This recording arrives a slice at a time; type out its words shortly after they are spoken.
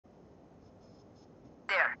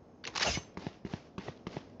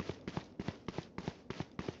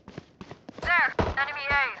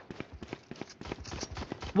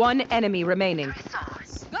One enemy remaining.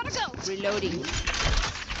 Gotta go. Reloading.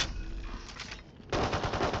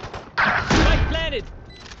 Spike planted.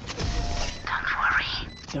 Don't worry.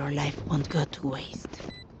 Your life won't go to waste.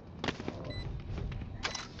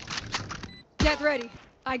 Get ready.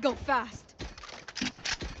 I go fast.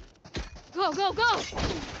 Go, go, go!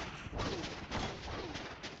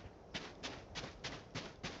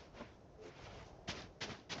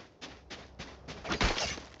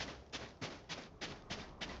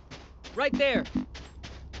 Right there.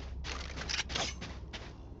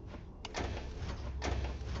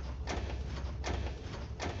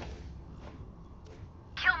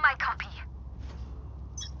 Kill my copy.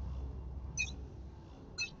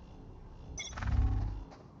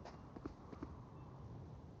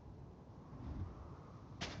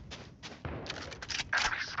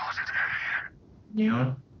 Enemy spotted A.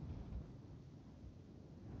 Neon.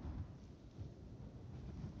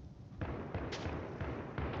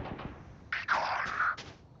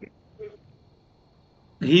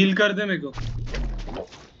 Heal कर दे मेरे को.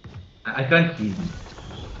 I can't heal.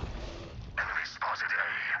 Enemy spotted A.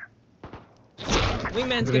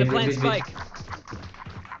 Wingman's Wait, gonna wait, plant wait, spike.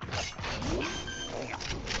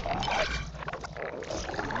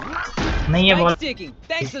 नहीं ये Spike ball sticking.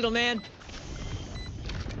 Thanks, little man.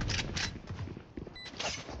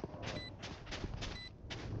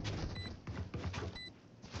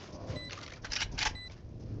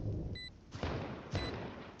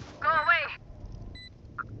 Go away.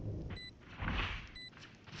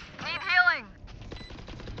 Need healing.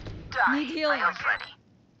 Die. Need healing. My ult's ready.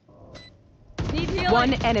 Need healing.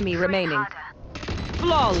 One enemy remaining. Harder.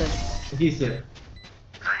 Flawless. He's here.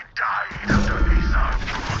 They died underneath our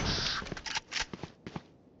boots.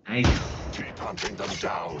 Nice. Keep hunting them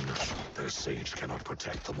down. Their sage cannot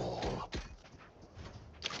protect them all.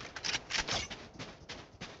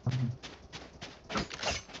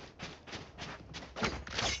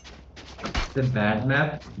 It's a bad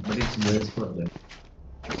map, but it's worse for them.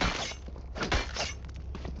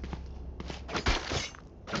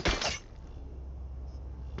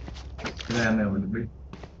 Ram available.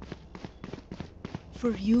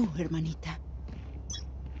 For you, hermanita.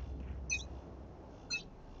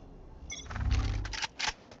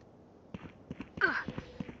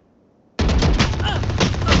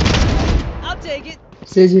 I'll take it.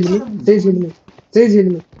 Sage heal me. Sage heal me. Sage heal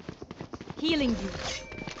me. Healing you.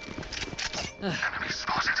 Enemy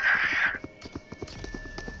spotted A.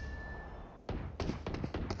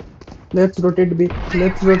 Let's rotate B.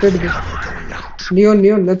 Let's rotate B. Cover going out. Neon,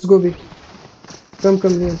 Neon, let's go B. Come,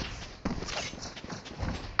 Neon.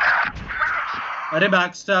 अरे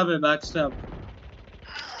back stab है, back stab.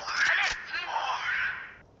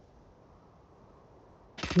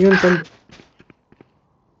 Neon, come.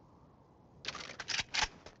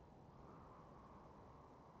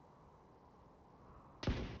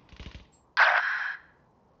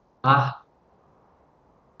 Ah,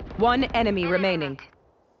 One enemy remaining.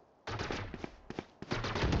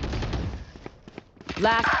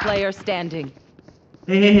 Last player standing.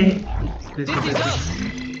 hey. Dizzy's up.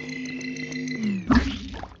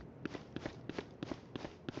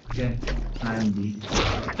 Okay, I am B.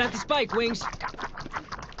 Plant the spike, Wings.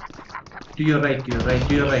 To your right, to your right,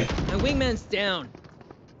 to your right. My wingman's down.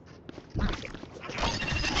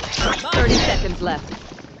 30 seconds left.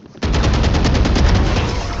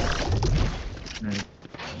 Nice.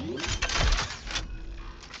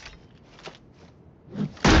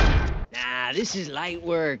 Nah, this is light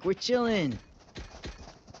work. We're chilling.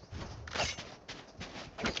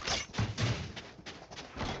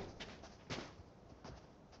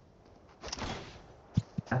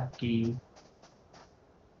 Okay.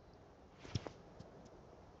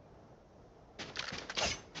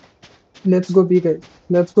 Let's go B, guys.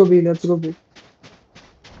 Let's go B. Let's go B.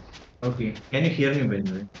 Okay. Can you hear me, by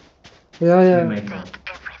the way? Yeah, You yeah. might not.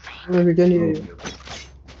 Yeah, we can hear you. Okay.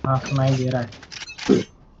 हाँ सुनाई दे रहा है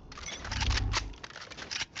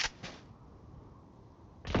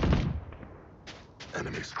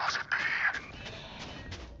Enemy spotted B.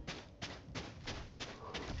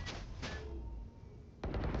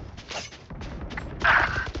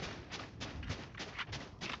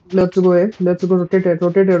 Let's go A. Let's go rotate it.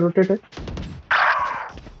 Rotate it. Rotate it.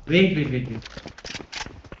 Wait.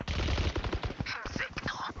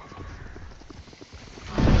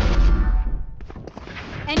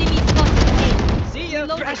 Enemy spotted See ya.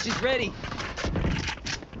 Crash is ready.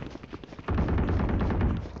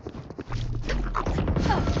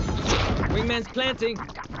 Wingman's planting.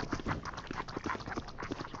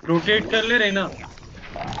 Rotate कर ले रहना.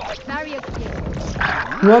 A. Barrier clear.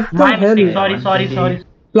 What the My hell? mistake, sorry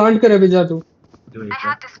Plant करे भेजा तू. Do I it.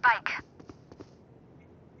 have the spike.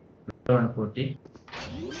 140.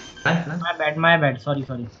 Plant. My bad. Sorry.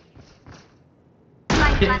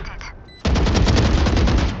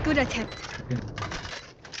 Good attempt.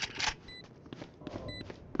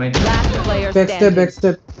 Last player Backstep, standing.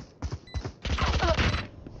 backstep.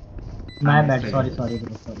 My bad. Sorry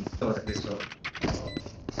bro. Sorry.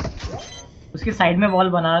 उसके side में wall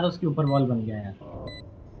बना रहा था, उसके ऊपर वॉल बन गया यार.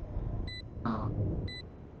 हाँ.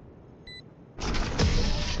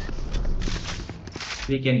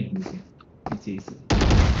 We can. It's easy.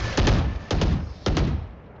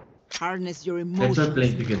 Harness your Let's all play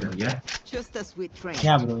emotions. together, yeah? Just as we train.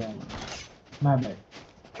 Yeah bro, yeah. My bad.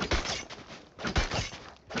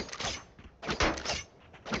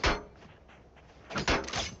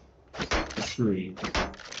 Let's do it.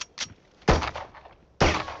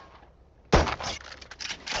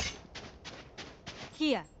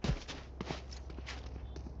 Here.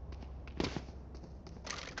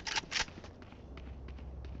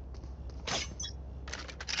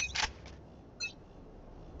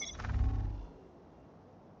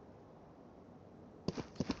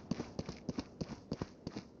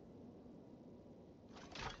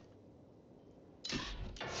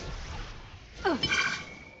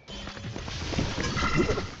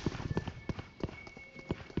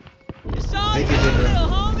 Wait.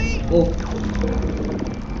 Oh,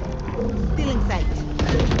 Still in sight.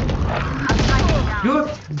 you're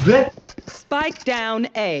where? Spike down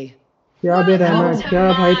A. क्या बे रहना, क्या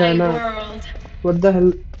भाई रहना? What the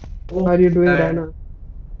hell are you doing, Rana?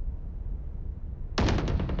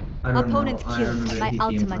 I don't Opponent know. I killed. don't know where My he came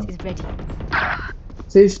ultimate from. is ready.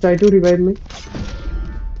 Sage, try to revive me.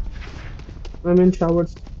 I'm in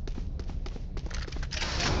showers.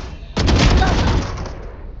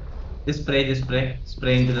 Just spray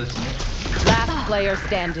into the smoke. Last player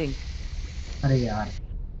standing. अरे यार.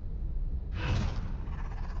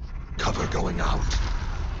 Cover going out.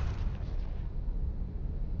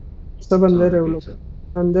 सब अंदर है वो लोग.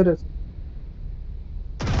 अंदर है.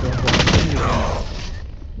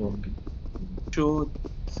 Okay. जो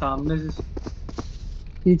सामने से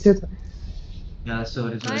पीछे था. Yeah,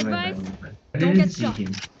 sorry, Bye, my bye. bad. I Don't didn't get see shot.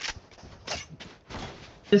 him.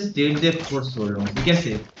 Just stayed there for so long. We can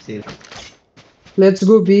save. Let's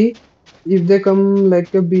go B. If they come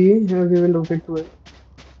like a B, we will rotate to it.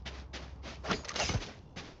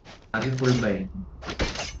 Are you full by?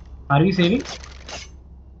 Are we saving?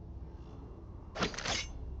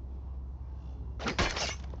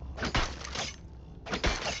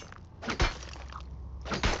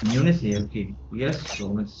 Newness here, okay. We have so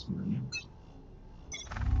much money.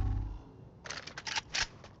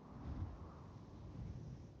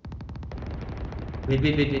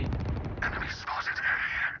 Wait.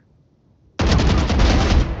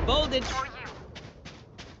 Folded.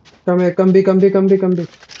 Come B.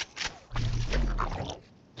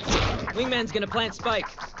 Wingman's gonna plant spike.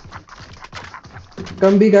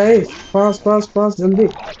 Come B, guys. Fast, jaldi.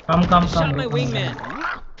 Come. Shot my wingman.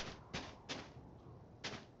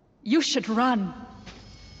 You should run.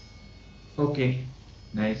 Okay,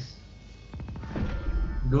 nice.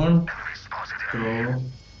 Don't throw.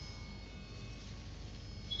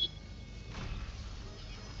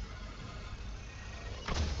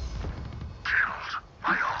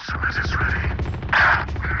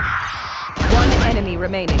 One enemy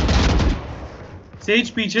remaining. Says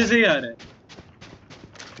पीछे से ही आ रहा है.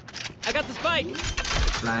 I got the spike.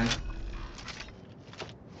 Plan.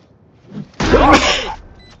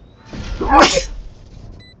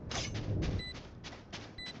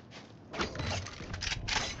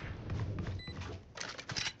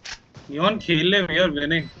 Neon खेल ले, we are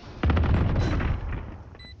winning.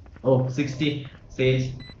 Oh, 60.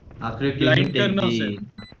 Sage. After you kill Blind him, take करना the... उसे.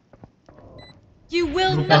 You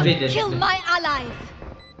will Look not at it. kill my allies.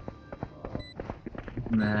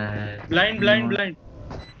 Nah. Blind.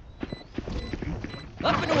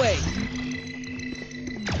 Up and away.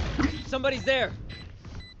 Somebody's there.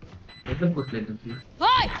 Let them push.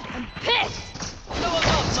 Hi, I'm pissed. Blow him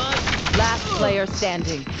up, man. Last player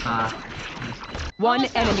standing. One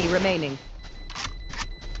enemy remaining.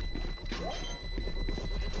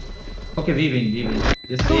 Okay, we win.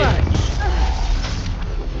 Just stay. Clutch.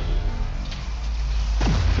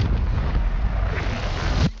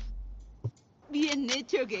 Bien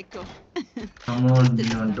hecho, Gecko. Come on,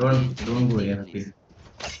 Neon. Don't go here, okay?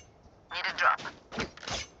 Need a drop.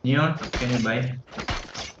 Neon, can you buy?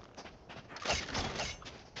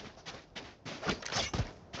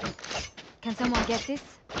 Can someone get this?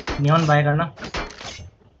 Neon buy करना.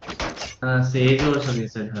 Sage also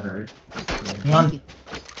reset her, right? Neon.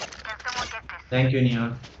 Thank you,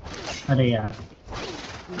 Neon. अरे यार.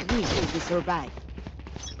 We will survive.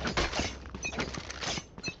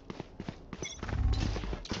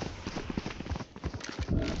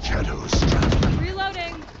 Shadows traveling.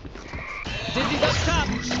 Reloading. Dizzy's up top.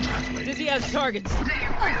 Dizzy has targets.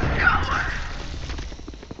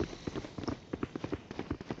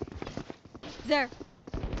 There.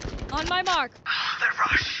 On my mark. The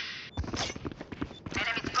rush.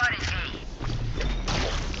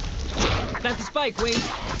 Got the spike, Wing.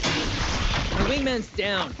 My wingman's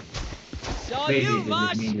down. Saw Wait, you, let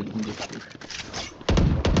Mosh. me just push.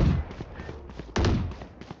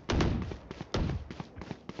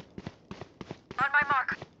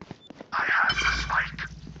 I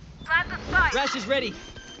have the spike. Rash is ready.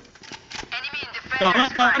 Cover,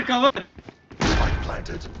 cover, cover. Spike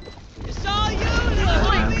planted. Saw you, I'm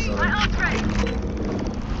little sorry.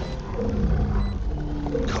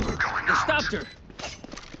 Cover going They out. stopped her.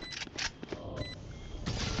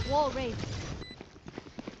 Wall raised.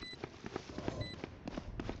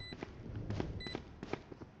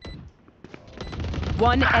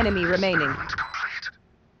 One enemy remaining.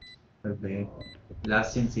 Okay.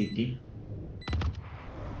 Last in CT.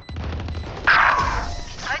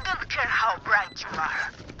 I don't care how bright you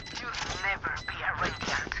are. You'll never be a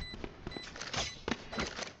radiant.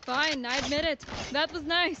 Fine, I admit it. That was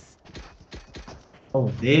nice. Oh,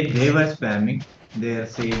 they were spamming. Their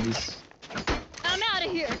sages. I'm out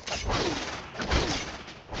of here.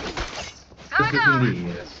 This is in the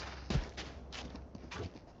ears.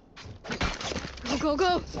 Go, go,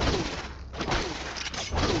 go.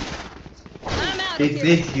 I'm out of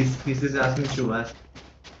here. This is asking to us.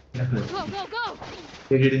 Go, go, go.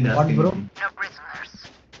 They didn't ask What, bro? anything. No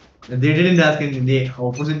prisoners. They didn't ask anything. The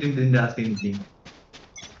opposite team didn't ask anything.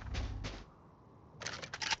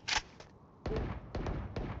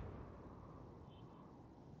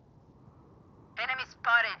 Enemy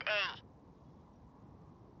spotted A.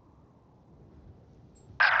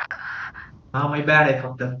 Ah, my bad. I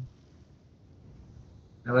fucked up.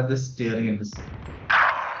 I was just staring at this.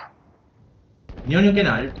 You can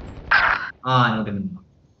ult. Ah, no, can.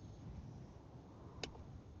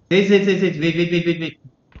 Wait.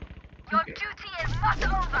 Your Okay. duty is not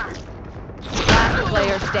over. Last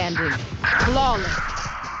player standing. Flawless.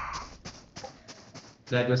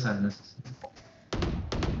 That was unnecessary.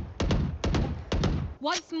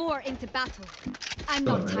 Once more into battle. I'm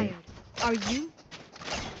not Sorry. tired. Are you?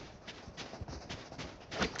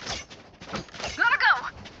 Gotta go.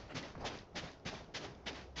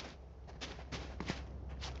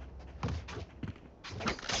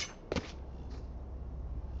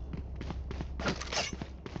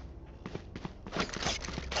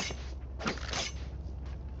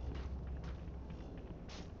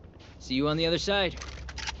 See you on the other side.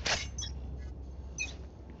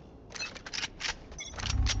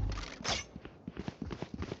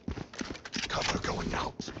 Cover going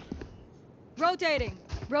out. Rotating.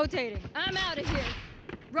 Rotating. I'm out of here.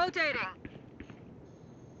 Rotating.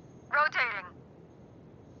 Rotating.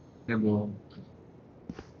 Okay, go.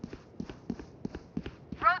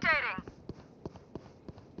 Rotating.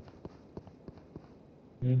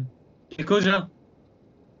 देखो जा.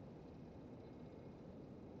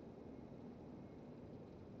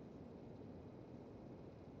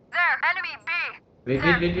 There. Enemy B.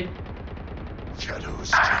 Wait.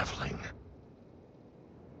 Shadows traveling.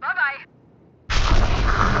 Bye-bye.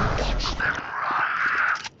 Watch them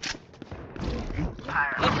run.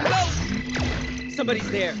 Up you go. Somebody's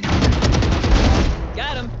there.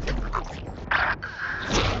 Got him.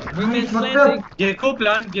 Wingman's Fucked planting. up. Gecko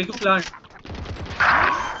plant, Gecko plant.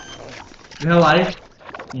 You have ult.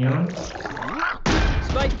 Neon.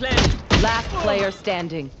 Spike planted. Last player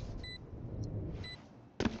standing.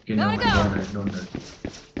 Okay, no, Gotta go. don't hurt.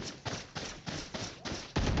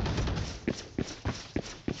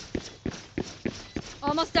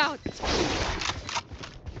 Almost out.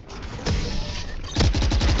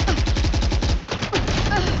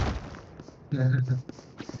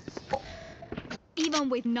 Even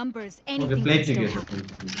with numbers, Okay, anything play can still together. happen.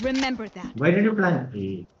 please. Remember that. Why did you plan?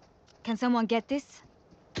 Hey. Can someone get this?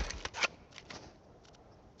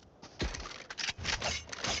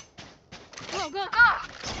 Go, go, go!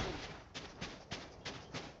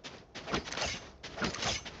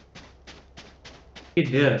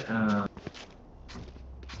 There.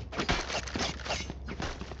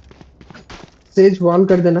 Says wall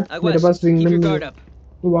कर देना Out मेरे west. Pass Keep your wingman guard नहीं up.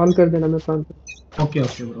 है wall कर देना मैं plan पे Okay,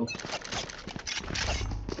 okay, bro.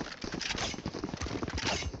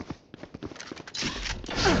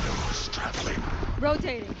 Shadows traveling.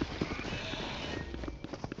 Rotating.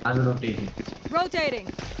 I'm rotating.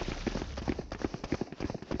 Rotating.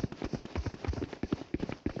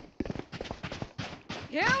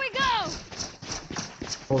 Here we go!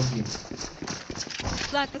 Okay.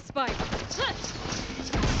 Plant the spike.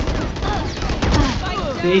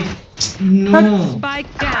 Sage. No.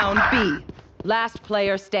 Spike down B. Last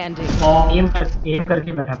player standing. M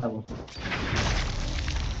करके बैठा था वो.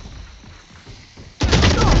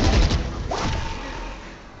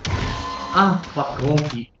 Ah, fuck, wrong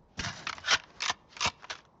key.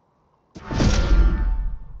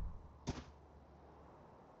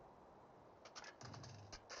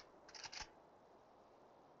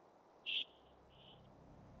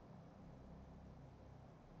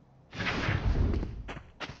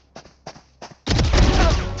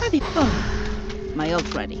 My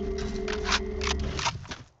ult ready.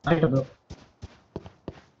 I don't know.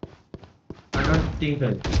 I don't think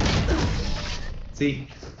I. See,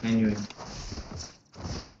 anyway.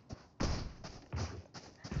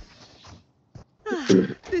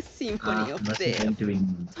 The symphony of must be death.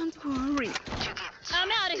 entering. Don't worry. I'm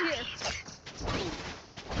out of here.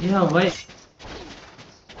 Yeah, why?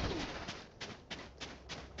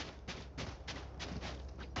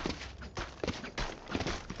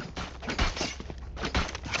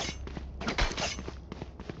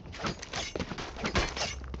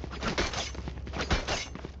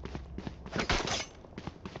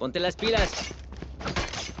 Ponte las pilas.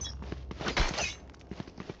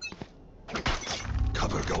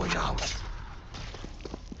 Cover going out.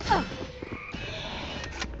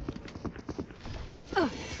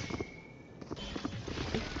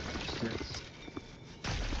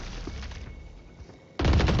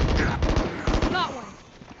 Got one.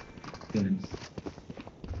 Goodness.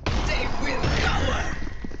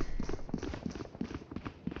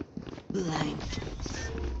 Blind.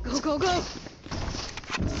 Go, go, go.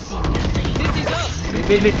 Dizzy's up.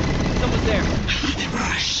 Wait. Someone's there.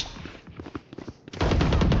 Rush.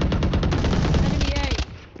 Enemy A.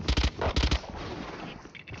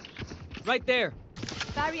 Right there.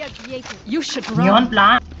 Barrier created. You should Neon run.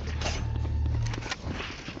 plant.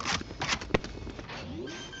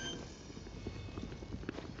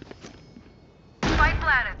 Spike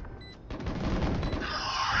planted.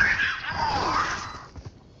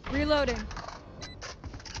 Reloading.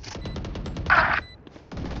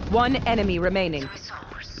 One enemy remaining.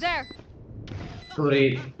 There.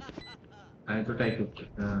 Sorry. I thought I could.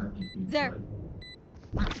 There.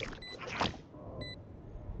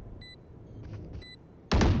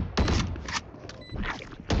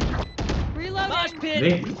 Mosh Reloading. pit.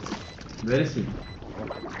 Wait. Where is he?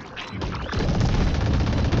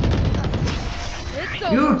 It's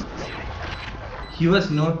over. Dude! He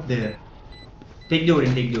was not there. Take the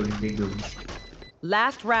Odin.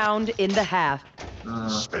 Last round in the half.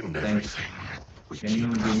 Spend Thanks. everything. We Can you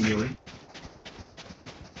keep give me the Odin?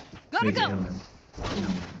 Gotta Wait, go. never mind. No.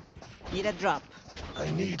 Need a drop. I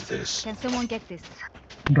need this. Can someone get this?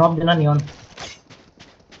 Drop देना neon.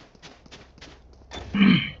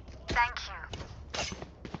 Thank you.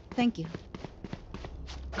 Thank you.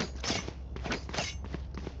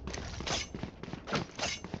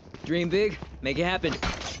 Dream big. Make it happen.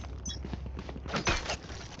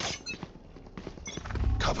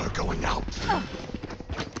 Cover going out.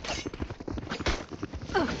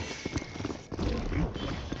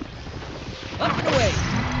 Up and away.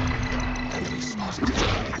 Enemy spotted.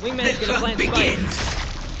 Wingman's gonna plant spikes.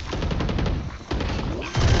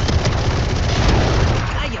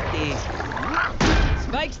 Cállate.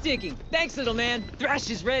 Spike's ticking. Thanks, little man. Thrash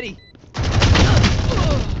is ready.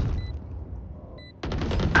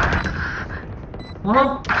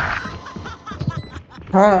 Huh?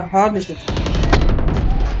 हाँ निश्चित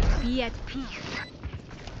Be at peace.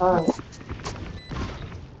 हाँ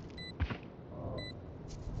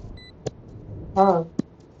हाँ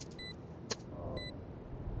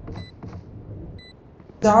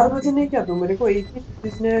 4 बजे नहीं किया तू मेरे को एक ही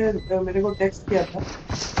जिसने मेरे को टेक्स्ट किया था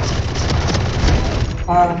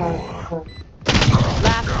हाँ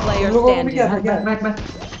Last player तुम लोगों को भी किया standing. था क्या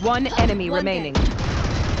One enemy remaining.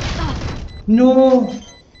 No!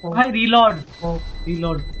 I reload. हाँ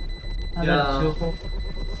Reload. Yeah.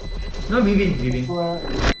 No, we win. हाँ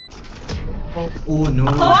Oh no!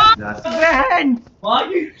 That's... Grand. Why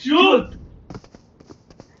you shoot?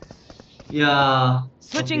 Yeah.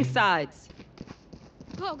 Switching Okay. sides.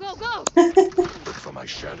 Go, go, go. Look for my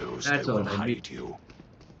shadows. That's they will all right. hide you.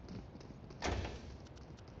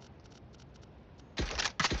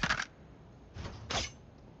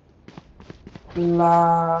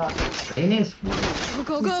 La Ines. Go,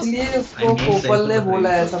 go, go. इसलिए उसको I need पोपल ने psycho बोला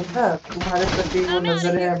है psycho. समझा तुम्हारे प्रति वो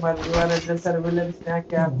नजर है हमारे द्वारा जो सर्विलेंस में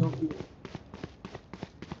क्या आप जो भी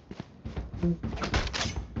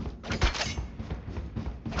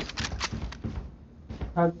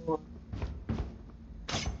हाँ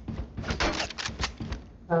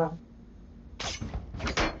हाँ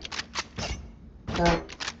हाँ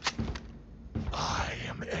I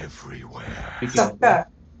everywhere. सबका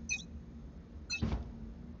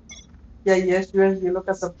क्या यश ये लोग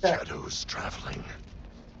का सबका Shadows traveling.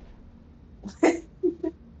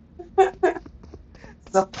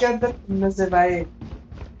 सबके अंदर खुन्नस है भाई.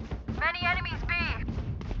 Many enemies B.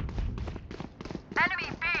 Enemy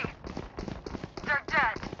B. They're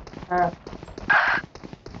dead. हाँ.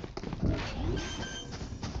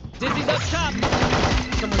 Dizzy's up top.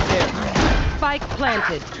 Someone's there. Spike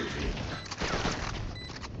planted.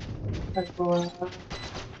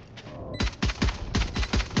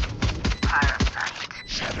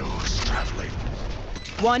 Shadows traveling.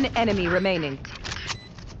 One enemy remaining.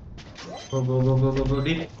 Go,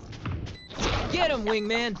 deep. Get him,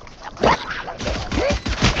 wingman.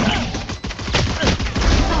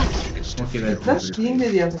 Okay, well, That's तीन दे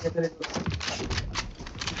दिया मैंने तेरे को.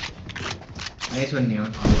 nice one,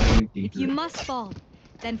 Neon. If you must fall,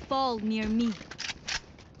 then fall near me.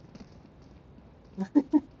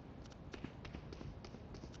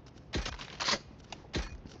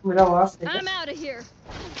 मेरा आवाज I'm out of here.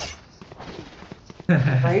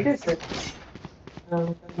 Right है sir.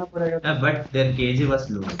 करना पड़ेगा. But their KG was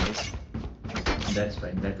low. Right? That's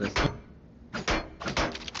fine. That was.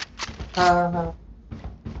 हाँ.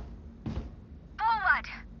 Forward.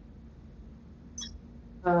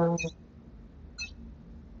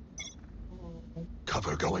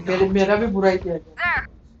 Cover going out. मेरा भी बुराई किया गया. There.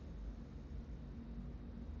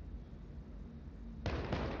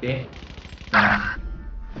 Okay.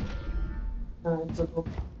 हाँ तो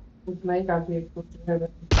इतना ही काफी है कुछ है.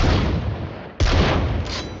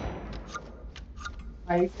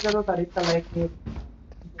 भाई इसका तो तारीफ का लायक नहीं.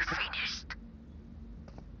 Finished.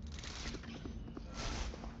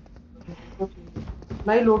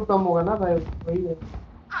 नहीं लोड कम होगा ना भाई वही है.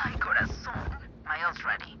 I got a song. Miles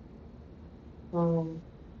ready.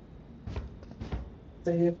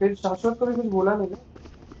 सही है. फिर शाश्वत को भी कुछ बोला नहीं ना.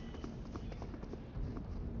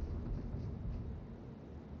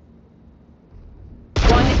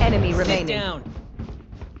 One enemy Sit remaining. down.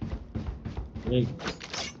 सही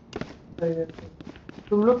है.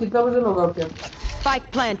 तुम लोग कितना बजे लॉग आउट किया? Spike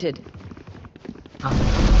planted.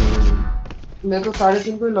 मैं तो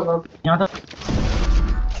 3:30 को ही लॉग आउट. यहाँ तो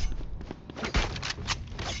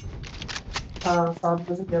हाँ 7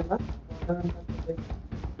 बजे किया था.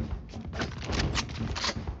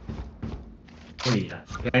 Oh yeah.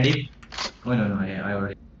 Ready? Oh no, I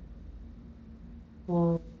already.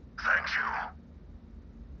 Thank you.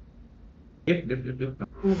 Dip. Diffused.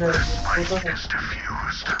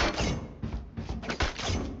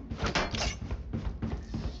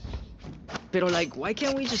 Pero like, why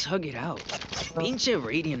can't we just hug it out? Pinche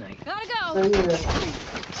Radiant. Gotta go. सही है.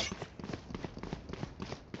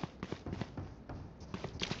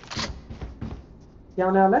 क्या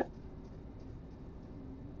होने वाला है?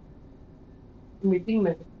 मीटिंग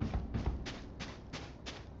में.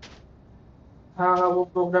 हाँ वो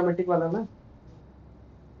प्रोग्रामेटिक वाला ना.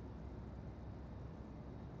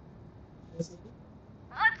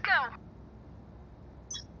 Let's go.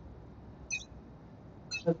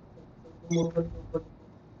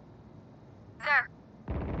 There.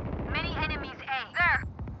 Many enemies A. There.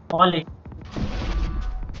 All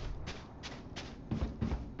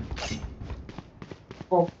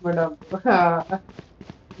oh madam.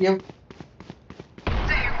 ये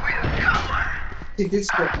This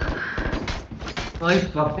Oh, he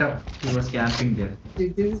fucked up. He was camping there.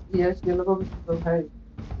 yes ये लोगों को तो है.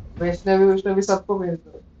 वैष्णवी सबको भेज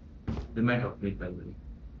दो. They might have played by the way.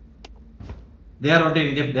 They are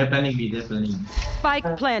rotating. They're planning B. They're planning B. Spike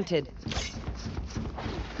planted.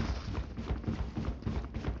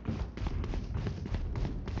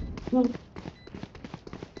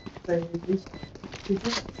 सही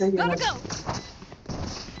है. Gotta go.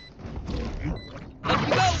 Up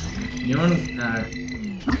you go. Neon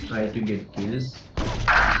try to get kills.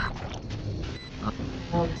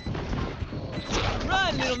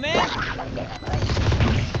 Run, little man.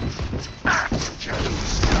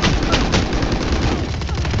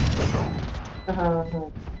 हाँ.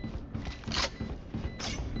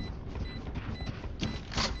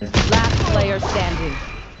 Last player standing.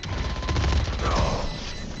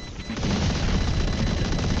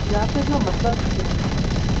 यहाँ पे जो मतलब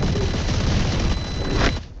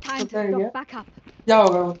Time to Okay, yeah. drop back up. क्या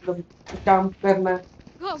होगा मतलब काम करना है.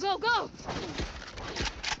 Go, go, go.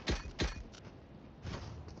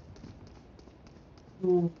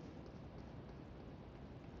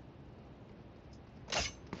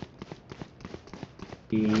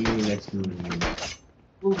 Okay, let's do it.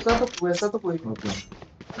 उसका तो वैसा तो कोई नहीं. Okay.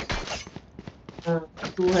 हाँ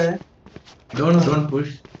तू है. Don't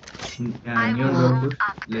push. Neon, don't push.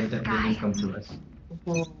 Let them come to us.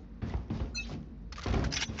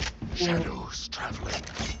 Shadows traveling.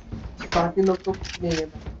 बाकी लोग तो नहीं है,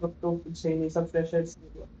 लोग तो कुछ ही नहीं, सब फ्रेशर्स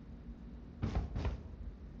नहीं हुआ।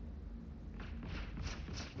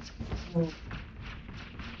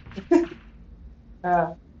 हाँ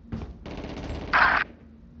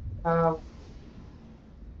हाँ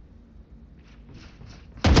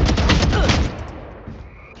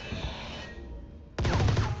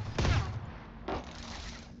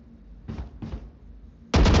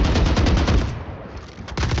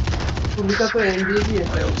उनका तो एनडीए भी है।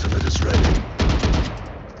 My ultimate is ready.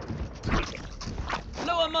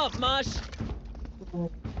 Blow him up, Mosh.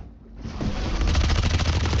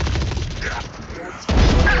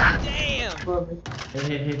 Damn.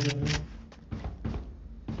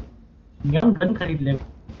 Gun खरीद ले।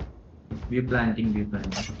 We planting.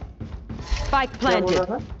 Spike क्या बोल रहा planted.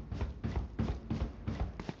 था?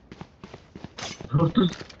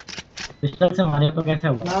 पिस्टल से मारे तो कैसे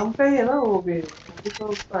होगा? नाम का ही है ना वो भी तो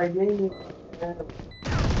उसका आइडिया ही नहीं है।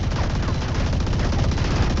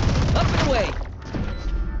 Up and away.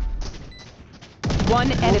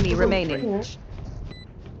 One enemy वो तो remaining.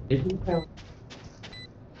 ठीक है।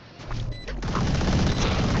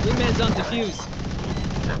 Wingman's on defuse.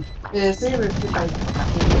 ऐसे ही बैठ के time.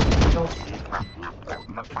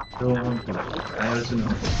 So I also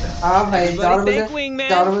know. हाँ भाई Everybody thank Wingman.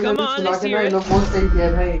 4 बजे Come भी on, सुना let's के ना hear ये it. लोग बहुत सही किया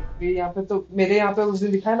है भाई। ये यहाँ पे तो मेरे यहाँ पे उस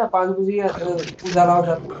दिन लिखा है ना 5 बजे उजाला हो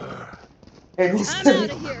जाता है। At least I'm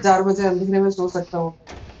out of here. 4 बजे अंधेरे में सो सकता हूँ।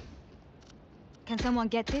 Can someone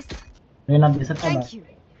get this? ये ना दे सकता है। Thank you.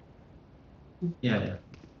 Yeah.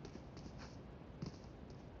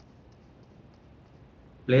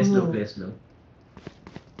 Play slow.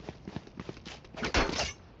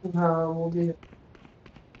 हाँ वो भी है।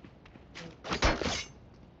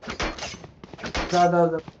 ज्यादा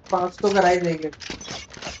 5 तो करा ही देंगे।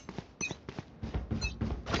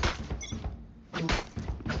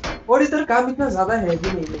 और इधर काम इतना ज्यादा है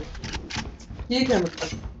भी नहीं है। ठीक है मतलब।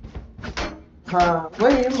 हाँ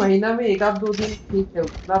वही महीना में 1-2 दिन ठीक है,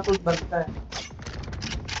 उतना तो बनता है।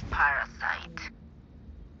 Parasite.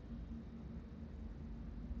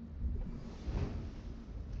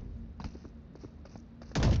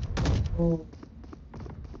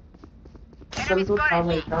 कल तो था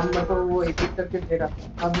भाई काम में तो वो एक करके दे रहा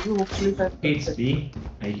था। अभी भी hopefully It's B.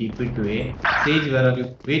 I keep it to A. Sage, where are you?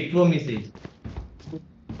 Wait for me, Sage.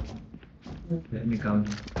 Let me count.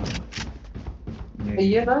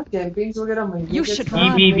 ये ना कैंपेन्स वगैरह महीने You के should start run.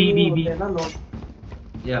 में ही बी होते हैं ना लोग।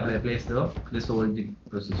 Yeah, place though. Just hold the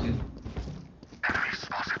position.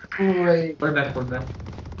 वही Pull back. Woman.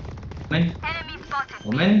 Enemy spotted.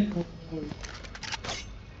 Woman.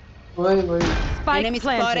 वही Spike Enemy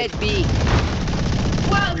planted. spotted B.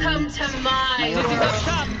 Welcome to my world.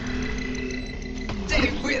 Stop. They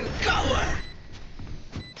will cower.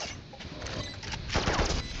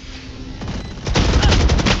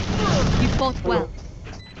 You fought well.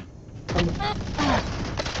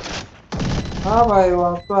 हाँ भाई वो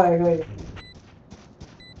आपको आएगा ही।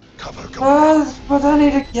 Cover going. बस पता नहीं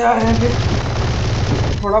रे क्या है फिर।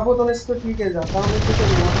 थोड़ा बहुत होने से तो ठीक है, जाता होने से तो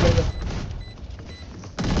रिमोट ले जाता।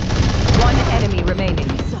 One enemy remaining.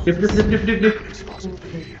 Dip.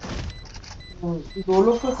 दो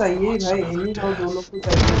लोग तो चाहिए ही भाई, एनी हाउ 2 लोग तो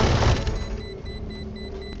चाहिए।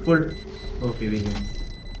 Full. Okay, we can.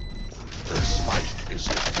 The spike is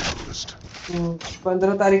defused.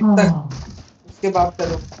 15 तारीख तक उसके बाद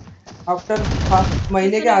करो। आफ्टर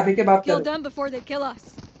महीने के आधे के बाद Kill करो। them before they kill us.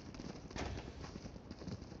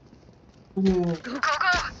 Go, go.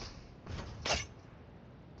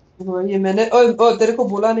 वही मैंने ओ तेरे को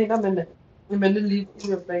बोला नहीं ना मैंने लीव के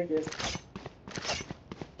लिए अप्लाई किया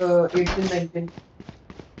 18-19।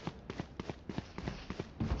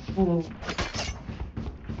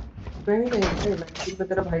 कहीं नहीं भाई 19 पे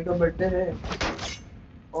तेरा भाई का बर्थडे है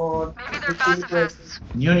और Maybe they're 15 को ऐसे। pacifists.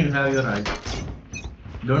 Neon, you have your right.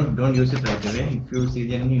 Don't use it right away. If you see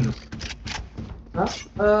the enemy, use. हाँ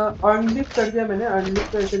अनलिस्ट कर दिया मैंने।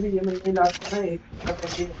 अनलिस्ट तो ऐसे भी ये महीने लास्ट में एक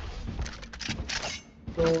पेंडिंग है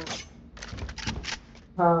तो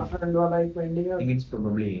हाँ अर्न वाला एक पेंडिंग I है। think it's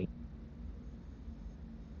probably.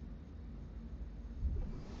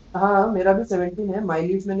 हाँ मेरा भी 17 है।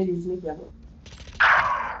 माइलीज मैंने यूज नहीं किया।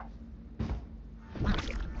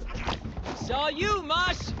 Saw you,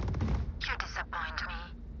 Mosh. You disappoint me.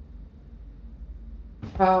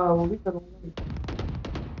 हाँ वो भी करूँगा।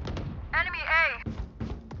 Enemy A.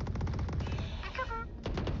 Peekaboo.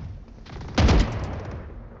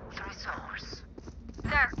 3 souls.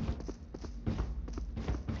 There.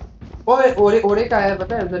 ओरे का है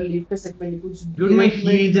पता है उधर लीव पे सेगमेंट कुछ। Dude, my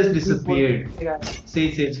heal just disappeared. disappeared।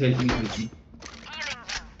 Sage, help me. Healing you.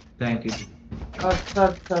 Thank you. अच्छा।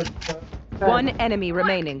 One enemy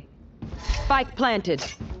remaining. Spike planted.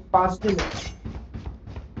 5 दिन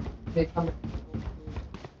देखा मैं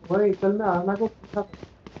वही कल मैं आना को पूछा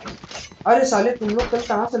था। अरे साले तुम लोग कल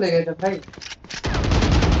कहाँ चले गए थे भाई?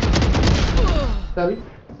 कल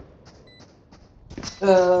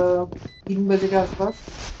 3 बजे के आसपास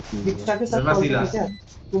दीक्षा के साथ कॉल किया क्या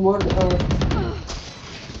तुम? और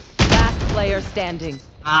Last player standing.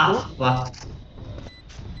 वाह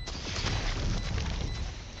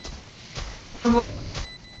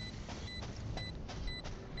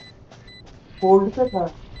होल्ड पे था।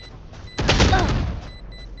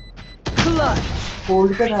 Clutch.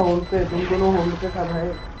 होल्ड पे था, होल्ड पे तुम दोनों होल्ड पे था भाई।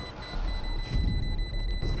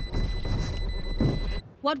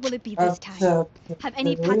 What will it be this time? अच्छा Have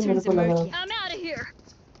any वही मेरे patterns को लगा। emerged yet? I'm out of here.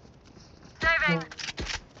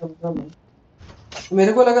 समझा मैं।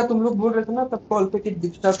 मेरे को लगा तुम लोग बोल रहे थे ना तब कॉल पे कि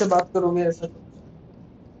दीक्षा से बात करोगे ऐसा कुछ।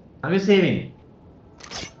 अभी सेविंग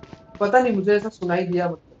पता नहीं मुझे ऐसा सुनाई दिया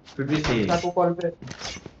मतलब फिर भी सेविंग दीक्षा को कॉल पे।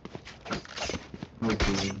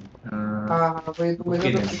 ओके हाँ हाँ वही तो मुझे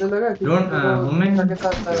लगा कि डोंट मोमेंट दीक्षा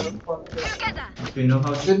के साथ कॉल पे। इफ यू नो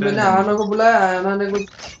हाउ फिर मैंने आना को बुलाया, आना ने कुछ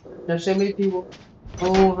नशे में थी वो।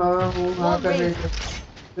 हूँ हाँ कर रही थी।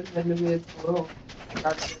 फिर मैंने भी छोड़ो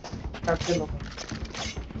काट के लो।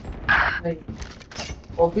 नहीं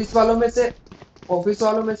ऑफिस वालों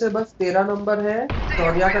में से बस तेरा नंबर है,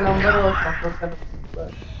 शौर्या का नंबर और शाश्वत का number.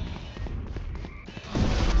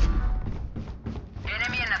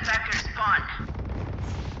 Enemy and attacker spawn.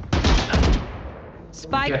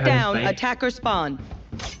 Spike Okay, down. spike. Attacker spawn.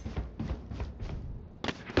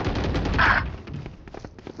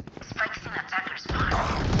 Spikes in attacker spawn.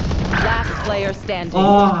 Last player standing. I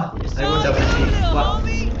got double kill. Wow.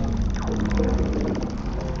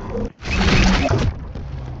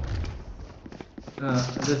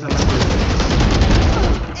 There's someone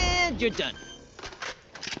And you're done.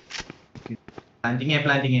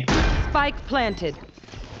 planting it. Spike planted.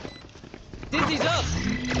 Dizzy's up.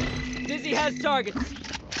 Dizzy has targets.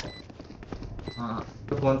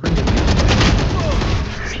 So confident.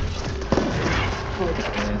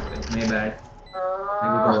 My bad. I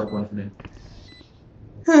got overconfident.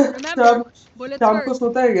 Remember, bullets शाम को hurt.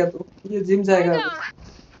 सोता है क्या तू? ये gym जाएगा।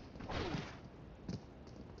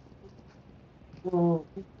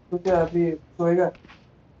 तो क्या अभी सोएगा?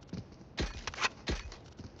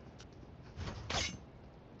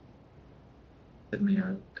 Let me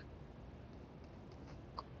out.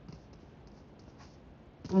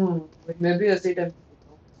 मैं भी ऐसे ही टाइम पे सोता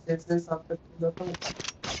हूँ। 6 से 7 तक सो जाता हूँ।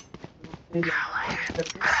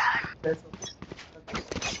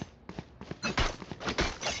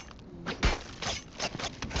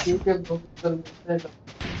 ठीक है ब्रो, चल मिलते हैं।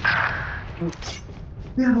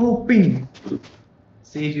 We are hoping.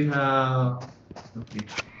 Say you have. Okay.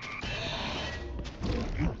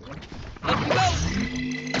 Up you go.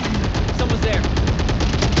 Someone's there.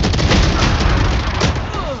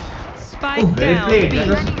 Spike Very down. played. B. That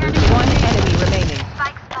was One enemy remaining.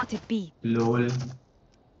 Spike spotted B. lol.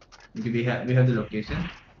 Okay, we have the location.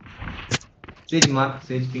 Sage mark,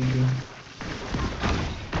 sage ping.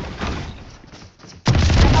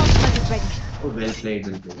 My ultimate is ready. Oh, well played,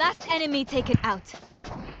 well played. Last enemy taken out.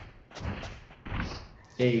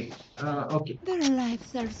 Hey, okay. Their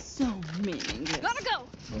lives are so meaningless. Gotta go.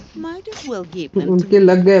 Might as well give them to उनके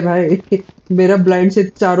लग गए भाई। मेरा blind से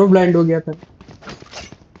चारों blind हो गया था।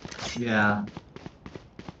 Yeah.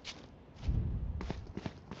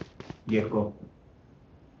 Gecko.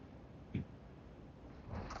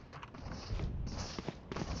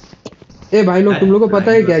 ए भाई लोग, तुम लोग को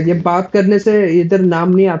पता है क्या ये बात करने से इधर नाम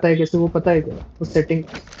नहीं आता है कैसे? वो पता है क्या उस setting?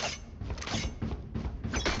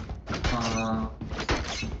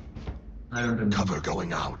 I don't remember. Cover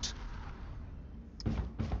going out.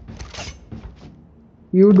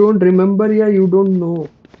 You don't remember या you don't know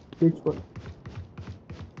which one?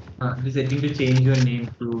 The setting to change your name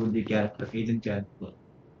to the character, agent character.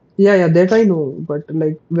 Yeah, that I know, but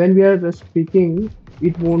like when we are speaking,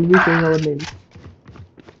 it won't be saying our name.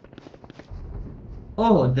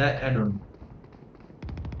 Oh, that I don't know.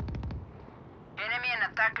 Enemy and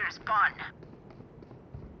attacker spawn.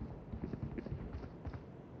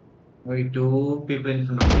 Wait, 2 people in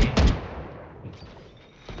front of me.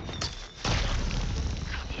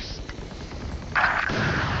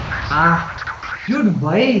 Dude,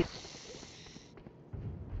 why?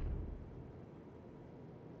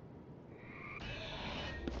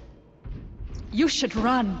 You should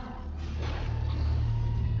run.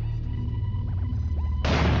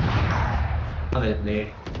 Well played.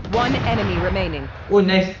 One enemy remaining. Oh,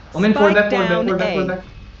 nice. Omen, fall Spike back, fall back, down fall back, A. fall back.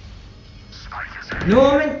 No,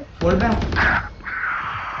 Omen, fall back.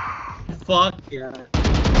 Fuck yeah.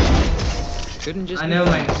 Couldn't just. Never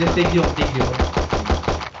mind. Just take the off. Take the off.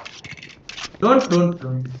 Don't.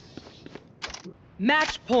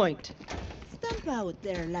 Match point. Stomp out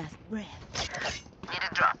their last breath. Need a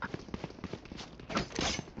drop.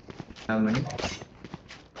 Have money.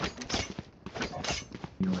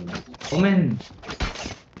 No. Omen.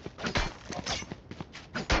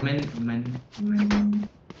 Man.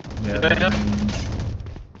 Yeah,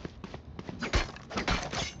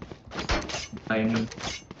 By me.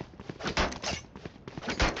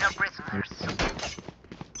 No prisoners.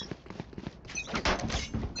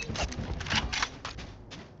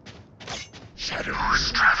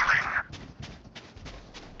 Shadows traveling.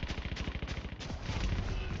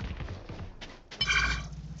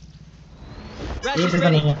 Rash ये is पता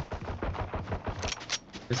ready. नहीं है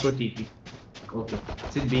Let's go TP. Okay.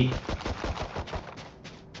 Sit B.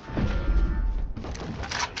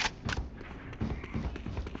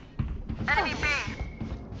 Enemy B.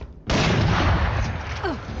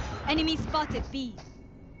 Enemy spotted B.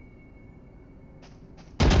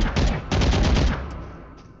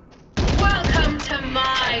 Welcome to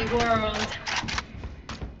my world.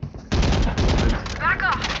 Back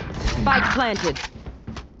off. Spike planted.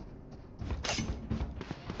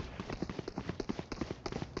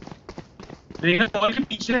 Rekha ball के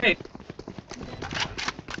पीछे है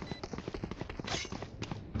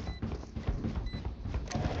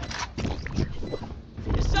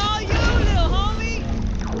It's all you, little homie.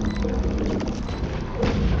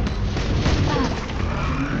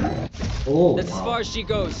 Oh. That's as wow. far as she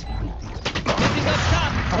goes. Looking up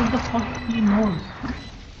top. how the fuck he knows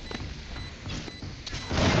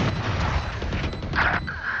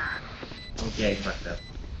Okay, I fucked up.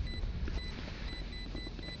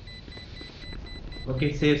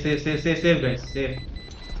 Okay, save, guys, save.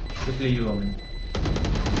 Quickly, you woman.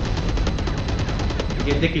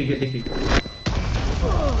 Get the kill.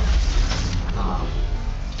 Ah.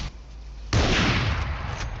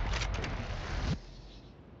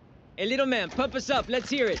 Hey, little man, pump us up. Let's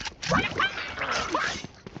hear it.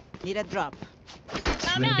 Need a drop.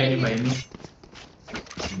 I'm When out can of you here. buy me?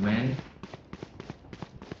 Man.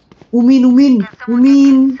 Umin.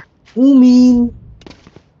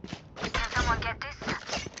 Can someone get this?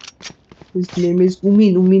 His name is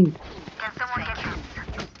Umin. Can someone get this?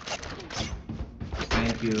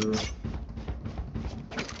 Thank you.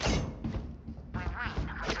 We win.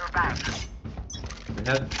 We survive. We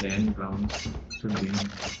have 10 rounds to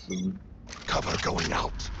win soon. Cover going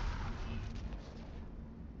out.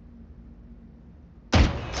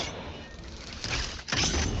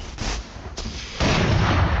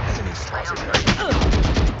 Enemy spotted.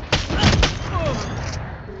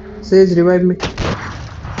 Sage, revive me.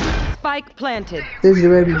 Spike planted. Sage,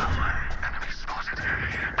 revive me. Enemy spotted.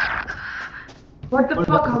 What the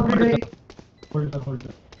fuck? How did I? hold up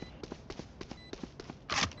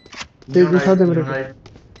Sage, दिखा दे मेरे को.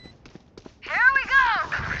 Here we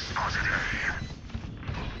go. Enemy spotted.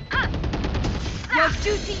 Your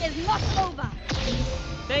duty is not over.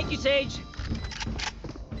 Thank you, Sage.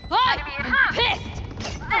 I'm pissed.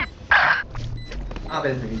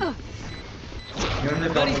 Ah, well, you're in the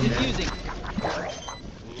Buddy's problem there. defusing.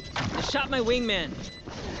 They shot my wingman.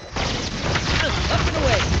 Up and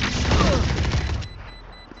away.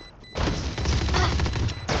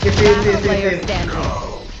 Last player standing.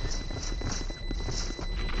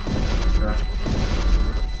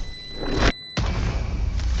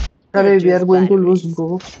 Arey, we are going to lose,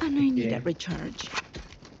 bro. And I need Yeah. a recharge.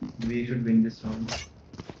 We should win this round.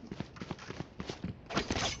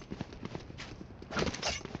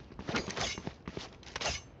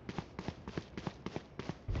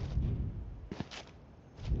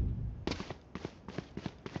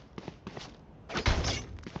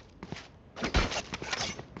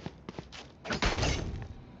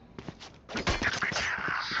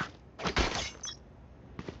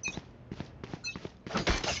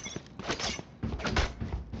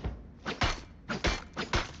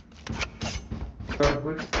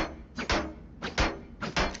 Good.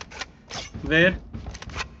 Where?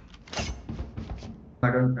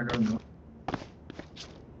 I don't know.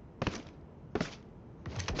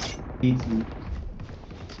 Easy.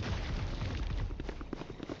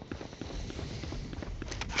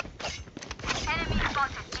 Enemy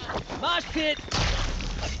spotted B. Mosh pit.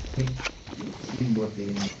 Seen both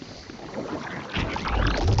lanes.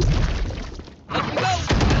 Up we go.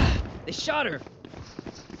 They shot her.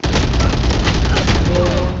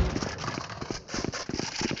 Ole.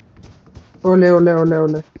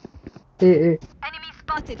 Hey. Enemy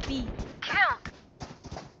Spotted B. killed.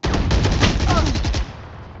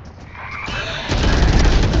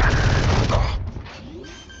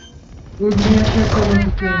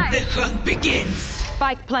 The hunt begins.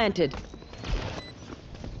 Spike planted.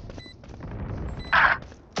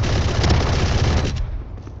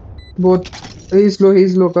 Both. He's low.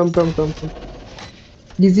 He's low. Come.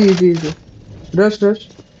 Easy. Rush.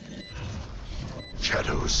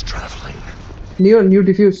 Shadows traveling. Neon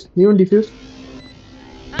diffuse. I'm out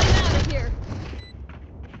of here.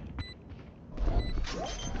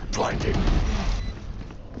 Blinding.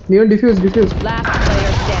 Neon diffuse. Last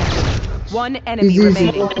player standing. One enemy Easy.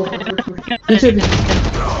 remaining. पीछे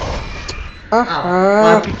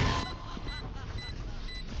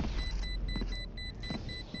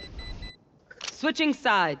Switching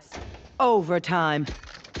sides. Overtime.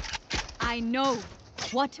 I know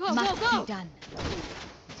what must be done.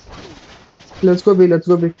 Let's go B.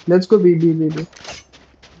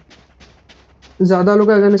 ज़्यादा लोग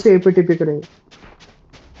अगर इसे A पे टिपे करेंगे.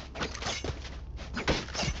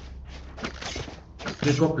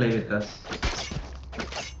 Rico play with us.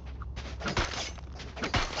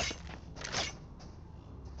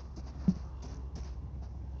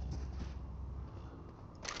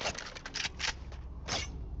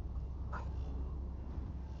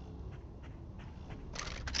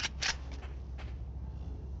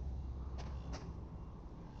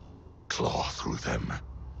 Claw through them.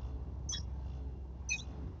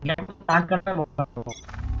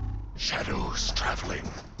 Shadows traveling.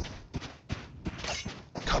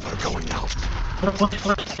 Cover going out.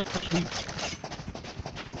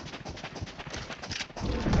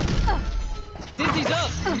 Dizzy's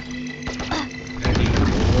up.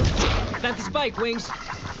 Plant the spike, Wings.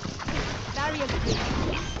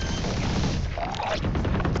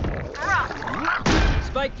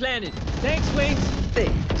 Spike planted. Thanks, Wings.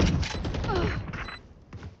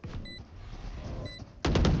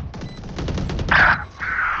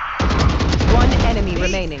 One enemy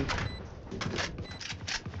remaining.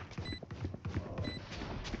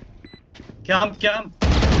 क्या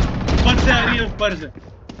ऊपर से आ रही है ऊपर से.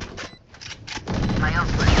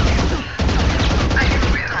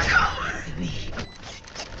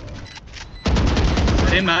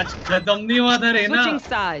 अरे मैच खत्म नहीं हुआ था रे ना. Switching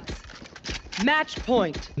sides. Match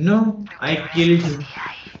point. No, I killed him. It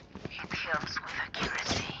helps with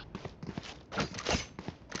accuracy.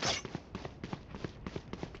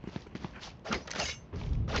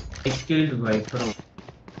 I killed Viper.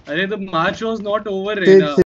 अरे the match was not over रे ना.